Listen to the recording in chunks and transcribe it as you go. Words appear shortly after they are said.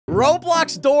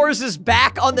Roblox Doors is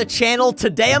back on the channel.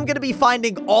 Today, I'm going to be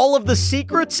finding all of the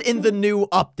secrets in the new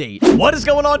update. What is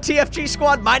going on, TFG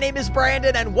Squad? My name is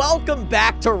Brandon, and welcome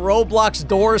back to Roblox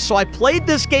Doors. So I played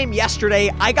this game yesterday.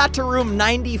 I got to room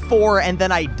 94, and then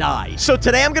I died. So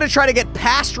today, I'm going to try to get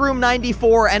past room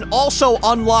 94 and also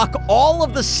unlock all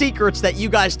of the secrets that you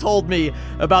guys told me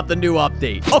about the new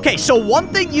update. Okay, so one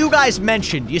thing you guys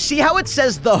mentioned, you see how it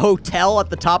says the hotel at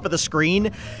the top of the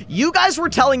screen? You guys were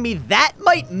telling me that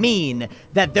might mean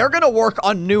that they're gonna work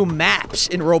on new maps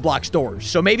in Roblox Doors.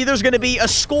 So maybe there's gonna be a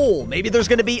school, maybe there's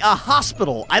gonna be a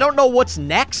hospital. I don't know what's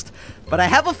next, but I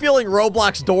have a feeling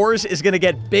Roblox Doors is gonna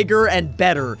get bigger and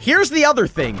better. Here's the other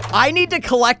thing. I need to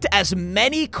collect as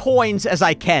many coins as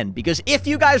I can, because if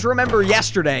you guys remember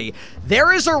yesterday,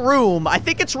 there is a room, I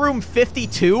think it's room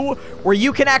 52, where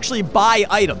you can actually buy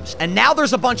items. And now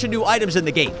there's a bunch of new items in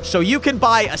the game. So you can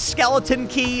buy a skeleton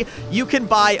key, you can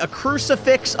buy a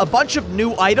crucifix, a bunch of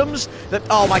new items that,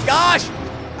 oh my gosh,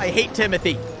 I hate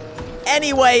Timothy.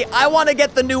 Anyway, I want to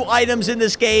get the new items in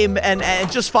this game and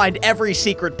just find every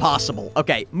secret possible.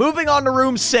 Okay, moving on to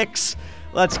room 6.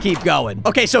 Let's keep going.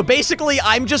 Okay, so basically,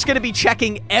 I'm just going to be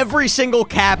checking every single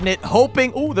cabinet,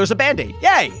 hoping... Ooh, there's a Band-Aid.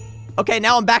 Yay! Okay,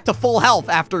 now I'm back to full health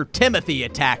after Timothy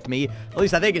attacked me. At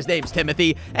least I think his name's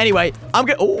Timothy. Anyway, I'm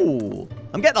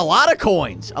getting a lot of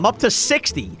coins. I'm up to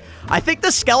 60. I think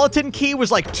the skeleton key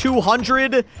was like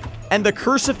 200... and the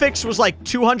crucifix was like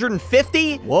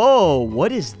 250. Whoa,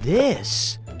 what is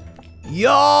this?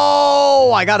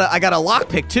 Yo, I got a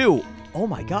lockpick too. Oh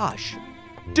my gosh.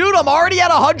 Dude, I'm already at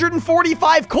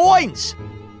 145 coins.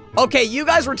 Okay, you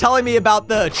guys were telling me about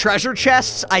the treasure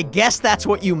chests. I guess that's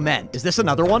what you meant. Is this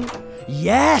another one?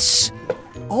 Yes.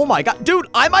 Oh my god. Dude,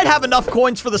 I might have enough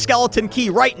coins for the skeleton key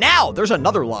right now. There's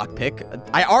another lockpick.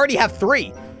 I already have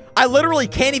 3. I literally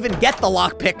can't even get the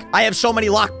lockpick. I have so many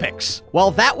lockpicks.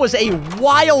 Well, that was a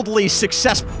wildly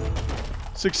successful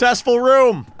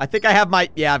room. I think I have my...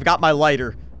 Yeah, I've got my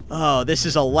lighter. Oh, this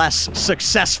is a less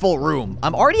successful room.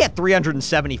 I'm already at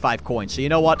 375 coins, so you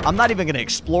know what? I'm not even going to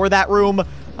explore that room.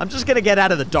 I'm just going to get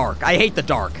out of the dark. I hate the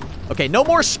dark. Okay, no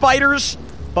more spiders,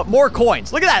 but more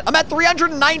coins. Look at that. I'm at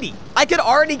 390. I could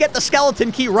already get the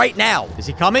skeleton key right now. Is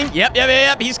he coming?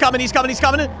 Yep. He's coming.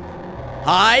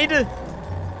 Hide.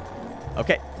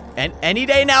 Okay, and any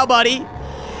day now, buddy.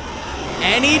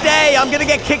 Any day. I'm gonna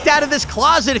get kicked out of this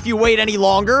closet if you wait any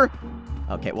longer.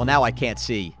 Okay, well, now I can't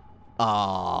see.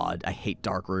 Oh, I hate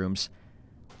dark rooms.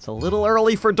 It's a little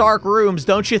early for dark rooms,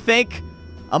 don't you think?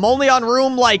 I'm only on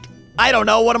room, like, I don't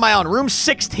know, what am I on? Room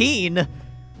 16?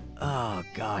 Oh,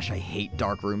 gosh, I hate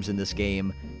dark rooms in this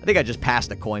game. I think I just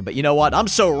passed a coin, but you know what? I'm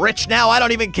so rich now, I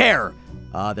don't even care.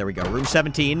 There we go, room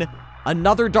 17.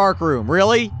 Another dark room,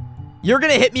 really? You're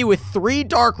gonna hit me with 3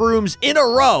 dark rooms in a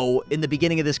row in the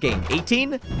beginning of this game.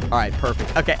 18? All right,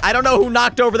 perfect. Okay, I don't know who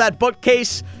knocked over that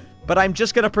bookcase, but I'm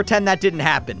just gonna pretend that didn't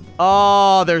happen.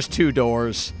 Oh, there's 2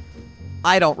 doors.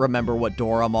 I don't remember what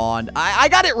door I'm on. I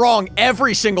got it wrong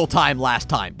every single time last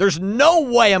time. There's no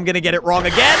way I'm gonna get it wrong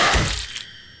again.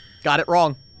 Got it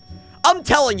wrong. I'm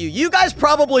telling you, you guys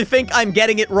probably think I'm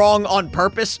getting it wrong on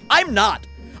purpose. I'm not.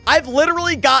 I've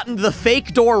literally gotten the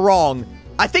fake door wrong.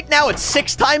 I think now it's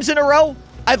 6 times in a row.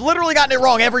 I've literally gotten it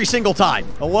wrong every single time.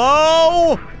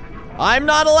 Hello? I'm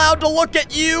not allowed to look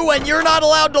at you, and you're not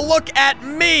allowed to look at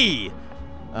me.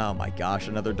 Oh my gosh,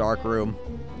 another dark room.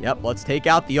 Yep, let's take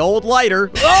out the old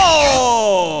lighter.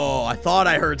 Oh, I thought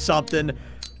I heard something.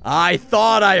 I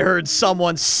thought I heard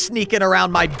someone sneaking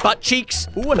around my butt cheeks.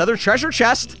 Ooh, another treasure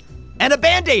chest. And a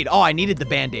Band-Aid. Oh, I needed the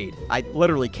Band-Aid. I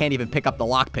literally can't even pick up the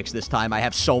lockpicks this time. I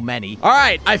have so many. All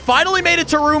right, I finally made it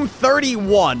to room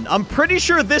 31. I'm pretty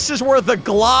sure this is where the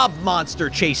glob monster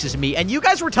chases me. And you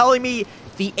guys were telling me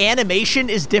the animation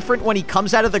is different when he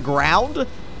comes out of the ground?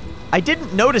 I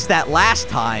didn't notice that last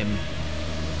time.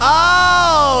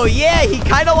 Oh, yeah, he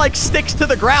kind of like sticks to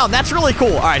the ground. That's really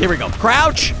cool. All right, here we go.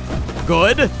 Crouch.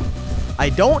 Good. I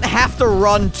don't have to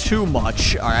run too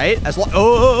much, all right?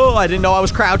 Oh, I didn't know I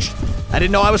was crouched. Right.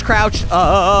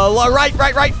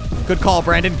 Good call,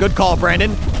 Brandon.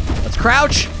 Let's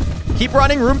crouch. Keep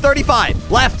running. Room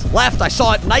 35. Left. I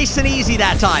saw it nice and easy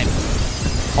that time.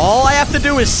 All I have to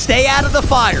do is stay out of the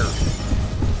fire.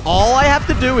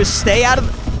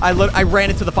 I ran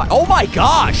into the fire. Oh my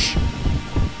gosh.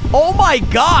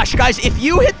 Guys, if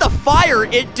you hit the fire,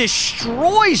 it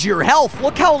destroys your health.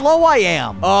 Look how low I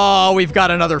am. Oh, we've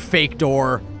got another fake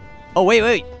door. Oh,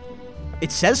 wait.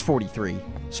 It says 43,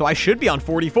 so I should be on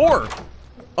 44.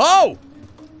 Oh,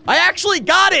 I actually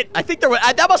got it. I think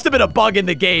that must have been a bug in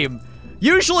the game.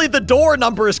 Usually the door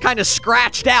number is kind of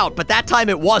scratched out, but that time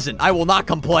it wasn't. I will not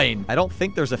complain. I don't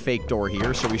think there's a fake door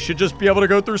here, so we should just be able to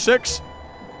go through 6.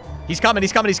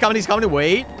 He's coming.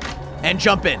 Wait. And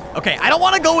jump in. Okay, I don't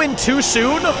want to go in too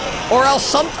soon, or else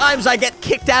sometimes I get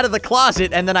kicked out of the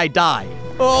closet and then I die.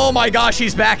 Oh my gosh,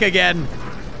 he's back again.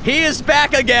 He is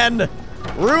back again.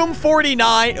 Room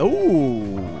 49.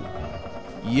 Ooh.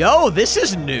 Yo, this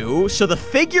is new. So the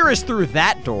figure is through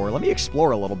that door. Let me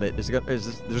explore a little bit. There's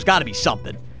got to be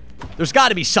something. There's got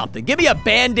to be something. Give me a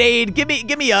Band-Aid. Give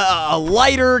me a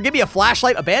lighter. Give me a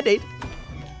flashlight. A Band-Aid.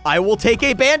 I will take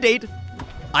a Band-Aid.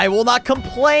 I will not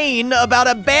complain about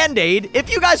a Band-Aid.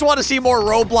 If you guys want to see more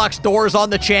Roblox Doors on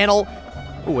the channel.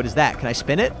 Oh, what is that? Can I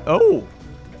spin it? Oh.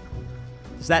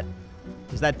 Does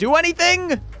that do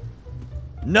anything?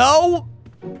 No?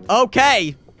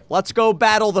 Okay. Let's go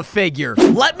battle the figure.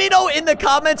 Let me know in the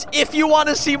comments if you want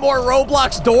to see more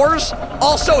Roblox Doors.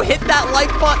 Also, hit that like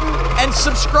button and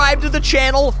subscribe to the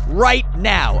channel right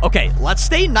now. Okay, let's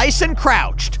stay nice and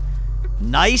crouched.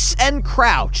 Nice and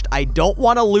crouched. I don't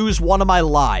want to lose one of my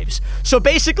lives. So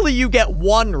basically, you get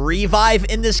one revive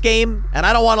in this game, and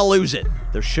I don't want to lose it.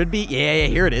 There should be... Yeah,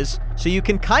 here it is. So you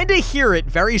can kind of hear it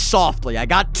very softly. I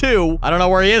got 2. I don't know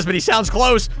where he is, but he sounds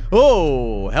close.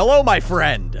 Oh, hello, my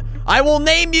friend. I will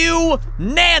name you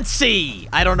Nancy.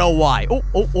 I don't know why.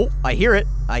 Oh, I hear it.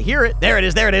 There it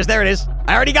is.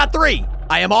 I already got 3.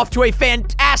 I am off to a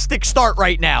fantastic start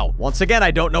right now. Once again,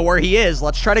 I don't know where he is.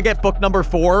 Let's try to get book number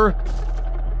 4.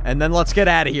 And then let's get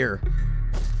out of here.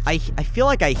 I feel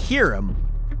like I hear him.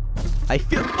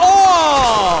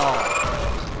 Oh!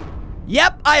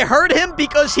 Yep, I heard him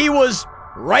because he was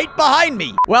right behind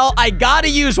me. Well, I gotta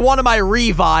use one of my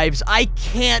revives. I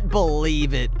can't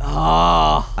believe it.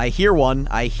 Oh, I hear one.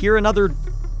 I hear another.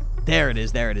 There it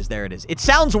is. It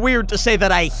sounds weird to say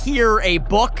that I hear a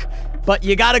book, but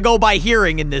you gotta go by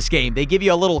hearing in this game. They give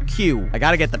you a little cue. I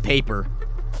gotta get the paper.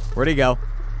 Where'd he go?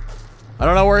 I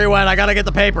don't know where he went. I gotta get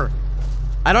the paper.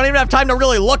 I don't even have time to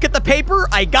really look at the paper.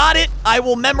 I got it. I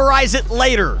will memorize it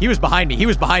later. He was behind me.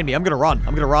 I'm gonna run.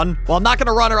 Well, I'm not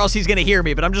gonna run or else he's gonna hear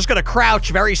me, but I'm just gonna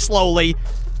crouch very slowly.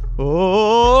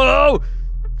 Oh!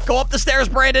 Go up the stairs,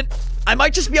 Brandon. I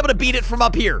might just be able to beat it from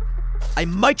up here.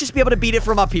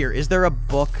 Is there a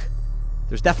book?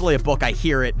 There's definitely a book. I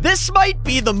hear it. This might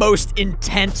be the most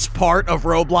intense part of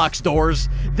Roblox Doors.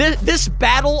 This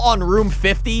battle on room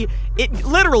 50, it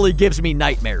literally gives me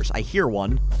nightmares. I hear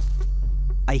one.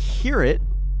 I hear it.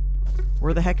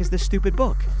 Where the heck is this stupid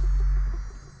book?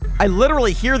 I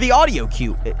literally hear the audio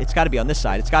cue. It's got to be on this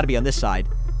side.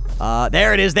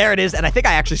 There it is. And I think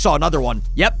I actually saw another one.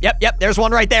 Yep. There's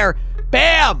one right there.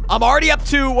 Bam! I'm already up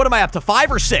to, what am I up to,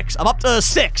 5 or 6? I'm up to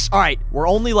 6. All right, we're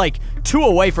only like 2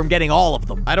 away from getting all of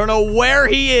them. I don't know where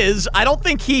he is. I don't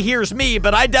think he hears me,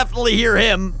 but I definitely hear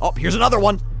him. Oh, here's another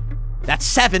one. That's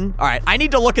 7. All right, I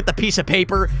need to look at the piece of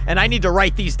paper, and I need to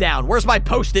write these down. Where's my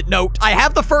Post-it note? I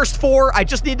have the first 4. I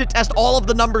just need to test all of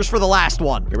the numbers for the last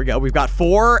one. Here we go. We've got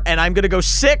 4, and I'm gonna go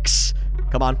 6.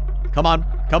 Come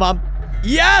on.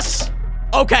 Yes!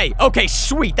 Okay,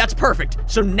 sweet. That's perfect.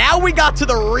 So now we got to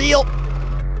the real...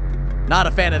 Not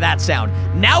a fan of that sound.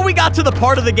 Now we got to the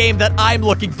part of the game that I'm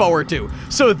looking forward to.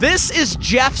 So this is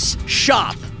Jeff's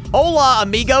shop. Hola,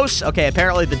 amigos. Okay,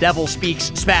 apparently the devil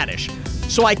speaks Spanish.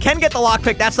 So I can get the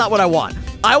lockpick. That's not what I want.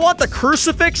 I want the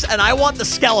crucifix and I want the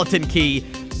skeleton key.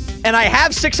 And I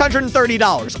have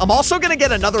 $630. I'm also going to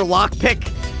get another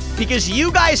lockpick because you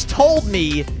guys told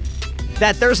me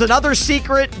that there's another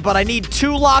secret, but I need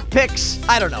 2 lockpicks.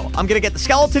 I don't know. I'm going to get the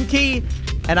skeleton key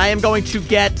and I am going to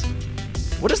get...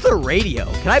 What is the radio?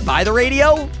 Can I buy the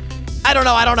radio? I don't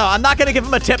know. I'm not going to give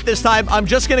him a tip this time. I'm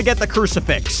just going to get the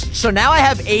crucifix. So now I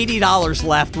have $80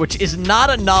 left, which is not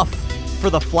enough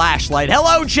for the flashlight.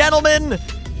 Hello, gentlemen.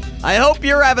 I hope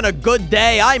you're having a good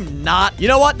day. I'm not. You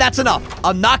know what? That's enough.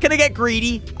 I'm not going to get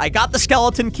greedy. I got the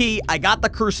skeleton key. I got the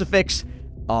crucifix.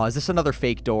 Oh, is this another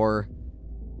fake door?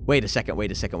 Wait a second.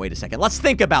 Let's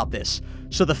think about this.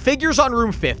 So the figure's on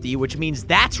room 50, which means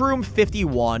that's room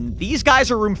 51. These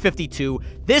guys are room 52.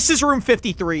 This is room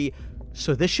 53.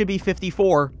 So this should be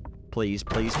 54. Please.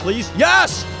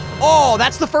 Yes! Oh,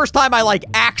 that's the first time I, like,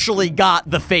 actually got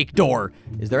the fake door.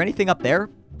 Is there anything up there?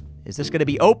 Is this gonna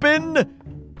be open?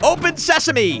 Open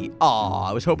sesame! Aw,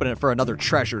 I was hoping for another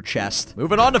treasure chest.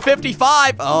 Moving on to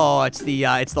 55. Oh, it's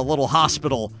the little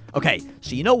hospital. Okay,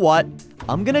 so you know what?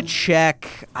 I'm gonna check.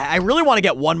 I really want to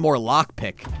get one more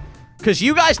lockpick. Because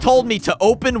you guys told me to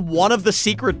open one of the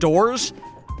secret doors.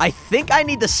 I think I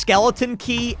need the skeleton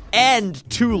key and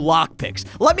 2 lockpicks.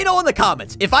 Let me know in the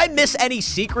comments. If I miss any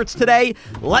secrets today,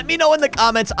 let me know in the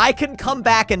comments. I can come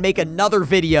back and make another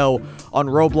video on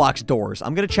Roblox Doors.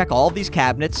 I'm gonna check all of these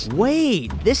cabinets.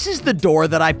 Wait, this is the door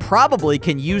that I probably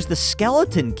can use the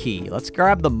skeleton key. Let's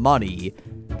grab the money.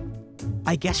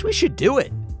 I guess we should do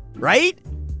it. right?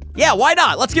 Yeah, why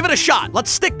not? Let's give it a shot. Let's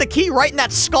stick the key right in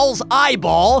that skull's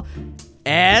eyeball.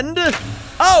 And...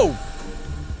 oh!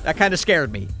 That kind of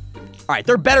scared me. All right,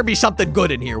 there better be something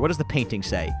good in here. What does the painting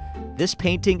say? This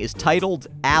painting is titled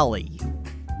Alley.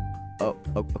 Oh,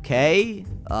 okay.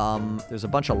 There's a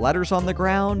bunch of letters on the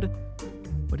ground.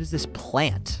 What is this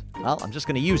plant? Well, I'm just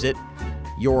going to use it.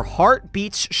 Your heart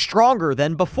beats stronger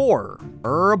than before.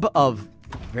 Herb of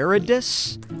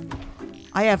Viridis.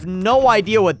 I have no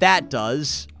idea what that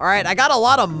does. All right, I got a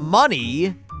lot of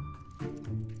money.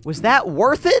 Was that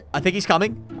worth it? I think he's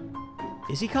coming.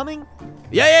 Is he coming?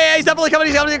 Yeah, he's definitely coming.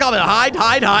 He's coming. Hide.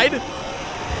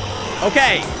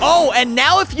 Okay. Oh, and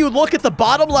now if you look at the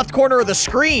bottom left corner of the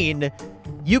screen,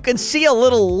 you can see a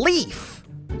little leaf.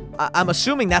 I'm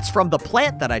assuming that's from the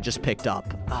plant that I just picked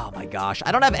up. Oh my gosh,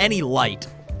 I don't have any light.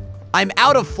 I'm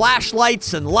out of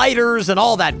flashlights and lighters and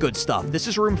all that good stuff. This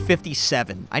is room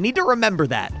 57. I need to remember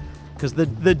that, because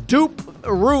the dupe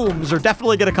rooms are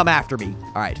definitely going to come after me.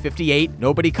 All right, 58.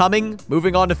 Nobody coming.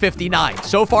 Moving on to 59.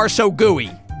 So far, so gooey.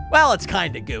 Well, it's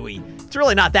kind of gooey. It's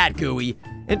really not that gooey.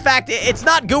 In fact, it's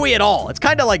not gooey at all. It's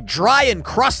kind of like dry and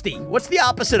crusty. What's the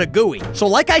opposite of gooey? So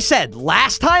like I said,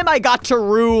 last time I got to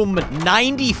room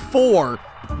 94...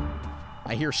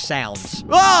 I hear sounds.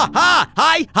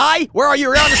 Hi, where are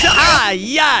you around the cell?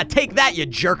 Yeah, take that, you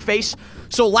jerk face.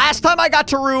 So last time I got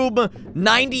to room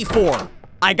 94,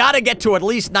 I gotta get to at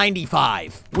least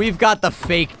 95. We've got the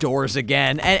fake doors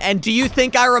again. And do you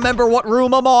think I remember what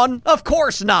room I'm on? Of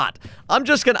course not. I'm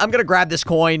gonna grab this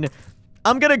coin.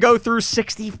 I'm gonna go through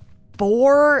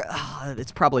 64.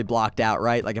 It's probably blocked out,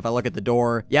 right? Like if I look at the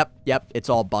door. Yep, it's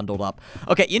all bundled up.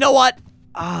 Okay, you know what?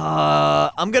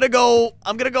 I'm gonna go,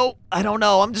 I don't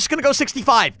know. I'm just gonna go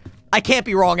 65. I can't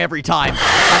be wrong every time.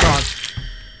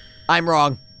 I'm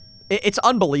wrong. It's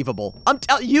unbelievable.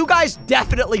 You guys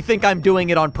definitely think I'm doing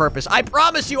it on purpose. I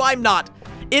promise you I'm not.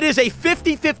 It is a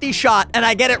 50-50 shot, and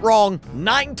I get it wrong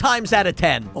 9 times out of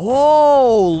 10.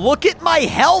 Oh, look at my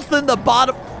health in the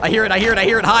bottom. I hear it,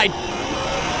 hide.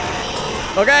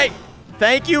 Okay,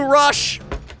 thank you, Rush.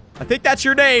 I think that's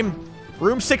your name.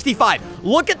 Room 65.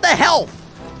 Look at the health.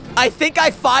 I think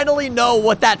I finally know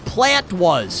what that plant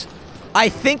was. I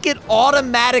think it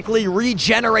automatically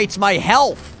regenerates my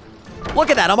health. Look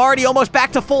at that. I'm already almost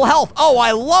back to full health. Oh,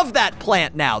 I love that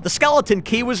plant now. The skeleton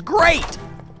key was great.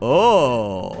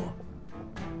 Oh.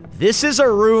 This is a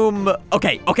room.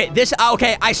 Okay,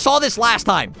 I saw this last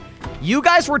time. You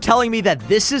guys were telling me that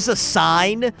this is a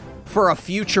sign for a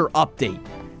future update.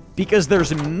 Because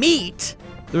there's meat,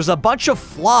 there's a bunch of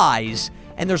flies,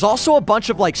 and there's also a bunch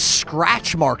of, like,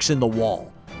 scratch marks in the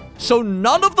wall. So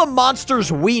none of the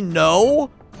monsters we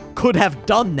know could have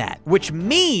done that, which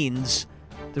means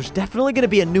there's definitely going to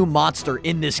be a new monster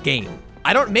in this game.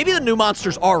 Maybe the new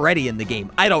monster's already in the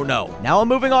game. I don't know. Now I'm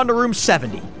moving on to room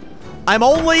 70. I'm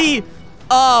only,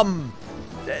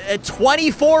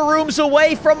 24 rooms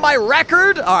away from my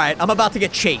record. All right, I'm about to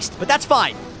get chased, but that's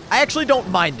fine. I actually don't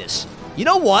mind this. You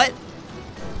know what?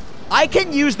 I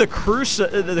can use the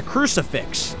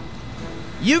crucifix.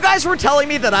 You guys were telling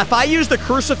me that if I use the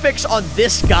crucifix on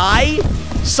this guy,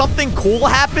 something cool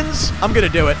happens. I'm gonna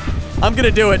do it.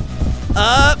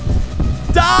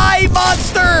 Die,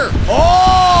 monster!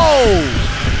 Oh!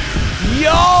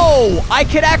 Yo! I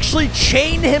could actually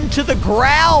chain him to the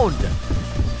ground.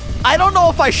 I don't know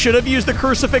if I should have used the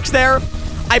crucifix there.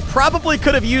 I probably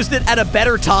could have used it at a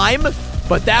better time,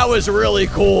 but that was really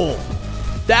cool.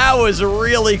 That was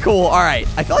really cool. All right,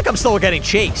 I feel like I'm still getting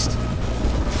chased.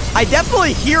 I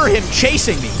definitely hear him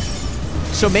chasing me.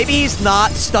 So maybe he's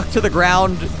not stuck to the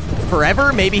ground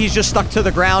forever. Maybe he's just stuck to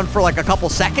the ground for like a couple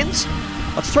seconds.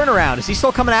 Let's turn around. Is he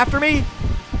still coming after me?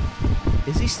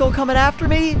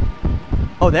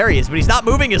 Oh, there he is, but he's not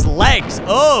moving his legs.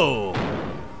 Oh.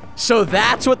 So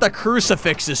that's what the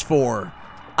crucifix is for.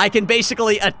 I can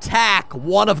basically attack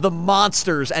one of the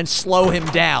monsters and slow him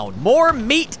down. More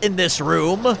meat in this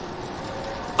room.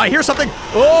 I hear something.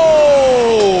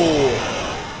 Oh!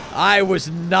 I was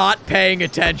not paying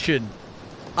attention.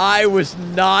 Okay,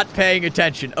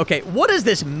 what does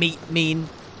this meat mean?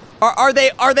 Are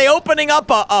they opening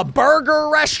up a burger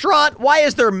restaurant? Why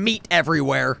is there meat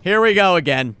everywhere? Here we go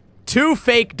again. 2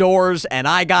 fake doors, and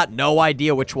I got no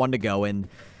idea which one to go in.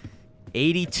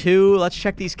 82. Let's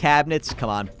check these cabinets. Come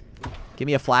on. Give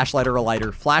me a flashlight or a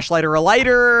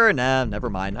lighter. Nah, never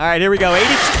mind. All right, here we go.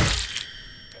 82.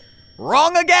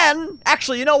 Wrong again.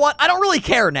 Actually, you know what? I don't really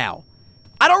care now.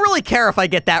 I don't really care if I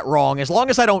get that wrong, as long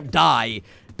as I don't die,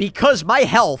 because my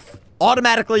health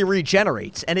automatically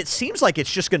regenerates, and it seems like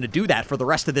it's just going to do that for the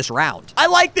rest of this round. I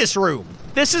like this room.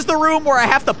 This is the room where I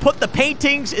have to put the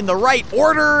paintings in the right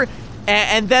order,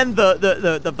 And then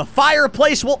the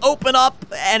fireplace will open up,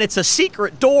 and it's a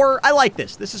secret door. I like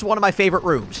this. This is one of my favorite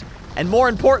rooms. And more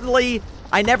importantly,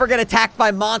 I never get attacked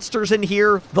by monsters in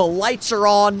here. The lights are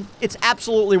on. It's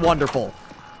absolutely wonderful.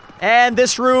 And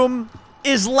this room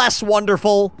is less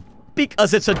wonderful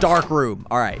because it's a dark room.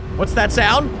 All right. What's that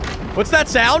sound? What's that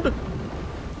sound?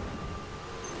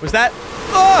 Was that?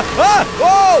 Whoa!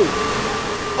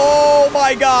 Oh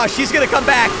my gosh, he's gonna come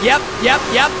back. Yep.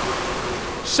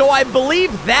 So I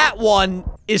believe that one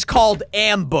is called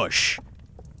Ambush.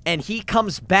 And he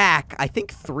comes back, I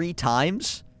think 3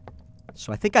 times.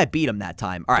 So I think I beat him that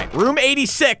time. All right, room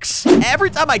 86. Every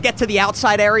time I get to the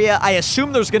outside area, I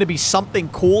assume there's gonna be something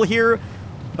cool here.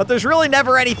 But there's really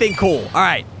never anything cool. All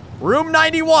right, room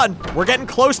 91. We're getting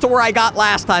close to where I got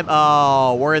last time.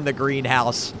 Oh, we're in the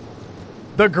greenhouse.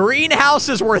 The greenhouse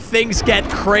is where things get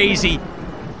crazy.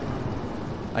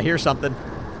 I hear something.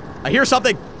 I hear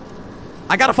something.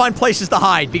 I gotta find places to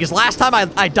hide, because last time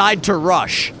I died to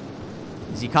Rush.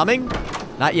 Is he coming?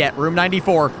 Not yet. Room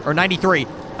 94, or 93.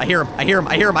 I hear him.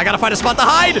 I gotta find a spot to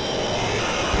hide.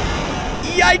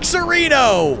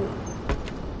 Yikes-a-reno.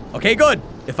 Okay, good.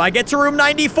 If I get to room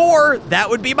 94, that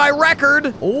would be my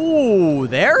record. Oh,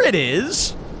 there it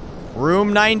is.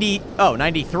 Room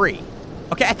 93.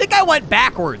 Okay, I think I went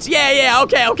backwards. Yeah,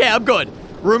 okay, I'm good.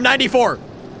 Room 94.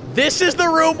 This is the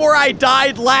room where I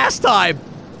died last time.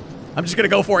 I'm just gonna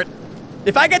go for it.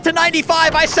 If I get to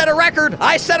 95, I set a record.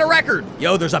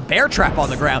 Yo, there's a bear trap on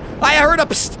the ground. I heard a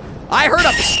psst.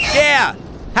 Yeah.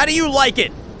 How do you like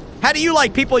it? How do you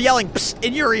like people yelling psst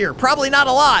in your ear? Probably not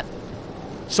a lot.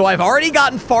 So I've already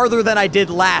gotten farther than I did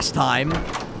last time.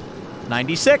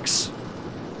 96.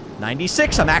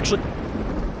 96, I'm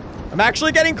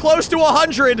actually getting close to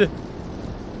 100.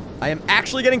 I am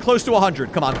actually getting close to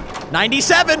 100. Come on.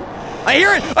 97. I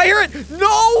hear it.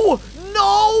 No,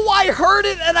 I heard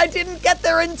it and I didn't get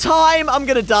there in time. I'm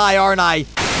gonna die, aren't I?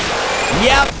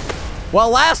 Yep. Well,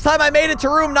 last time I made it to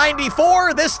room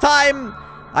 94. This time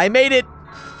I made it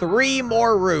 3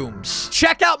 more rooms.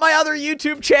 Check out my other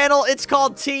YouTube channel. It's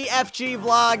called TFG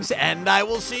Vlogs, and I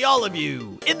will see all of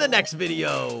you in the next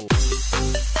video.